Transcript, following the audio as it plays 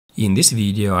In this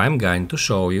video, I'm going to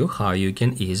show you how you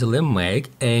can easily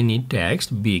make any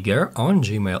text bigger on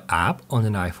Gmail app on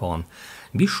an iPhone.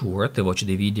 Be sure to watch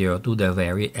the video to the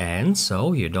very end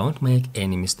so you don't make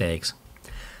any mistakes.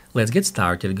 Let's get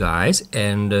started, guys,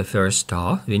 and first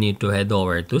off, we need to head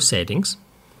over to Settings.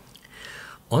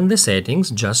 On the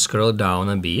Settings, just scroll down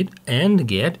a bit and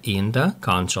get in the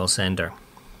Control Center.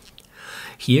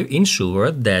 Here,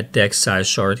 ensure that text size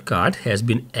shortcut has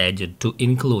been added to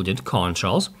included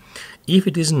controls. If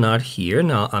it is not here,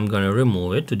 now I'm going to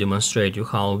remove it to demonstrate you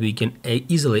how we can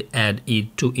easily add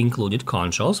it to included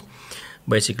controls.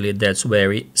 Basically, that's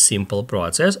very simple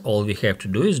process. All we have to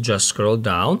do is just scroll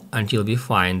down until we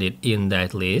find it in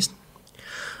that list,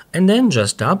 and then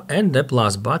just tap at the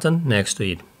plus button next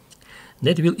to it.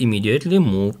 That will immediately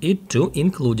move it to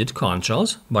included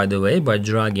controls. By the way, by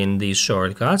dragging these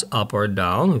shortcuts up or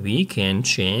down, we can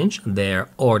change their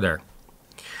order.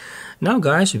 Now,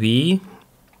 guys, we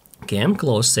can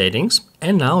close Settings,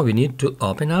 and now we need to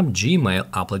open up Gmail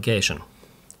application.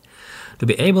 To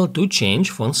be able to change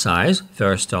font size,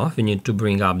 first off, we need to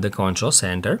bring up the Control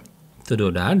Center. To do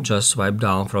that, just swipe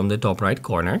down from the top right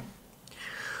corner.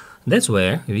 That's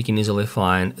where we can easily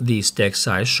find this text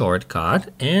size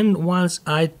shortcut, and once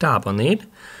I tap on it,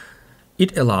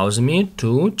 it allows me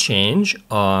to change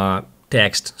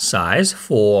text size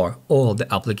for all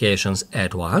the applications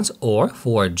at once or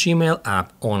for Gmail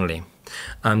app only.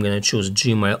 I'm going to choose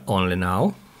Gmail only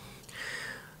now.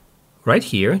 Right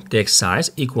here, text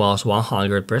size equals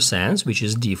 100%, which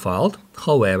is default.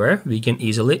 However, we can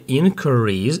easily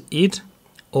increase it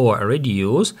or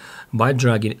reduce by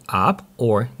dragging it up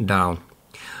or down.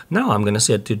 Now I'm going to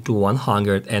set it to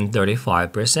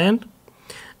 135%.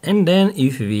 And then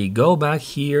if we go back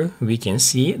here, we can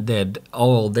see that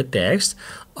all the text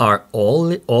are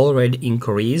already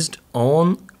increased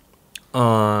on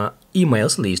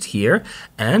emails list here,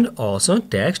 and also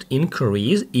text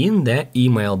increase in the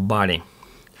email body.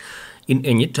 In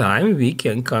any time, we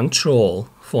can control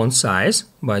font size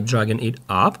by dragging it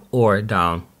up or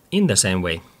down in the same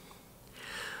way.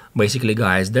 Basically,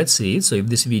 guys, that's it. So if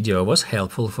this video was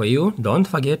helpful for you, don't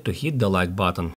forget to hit the like button.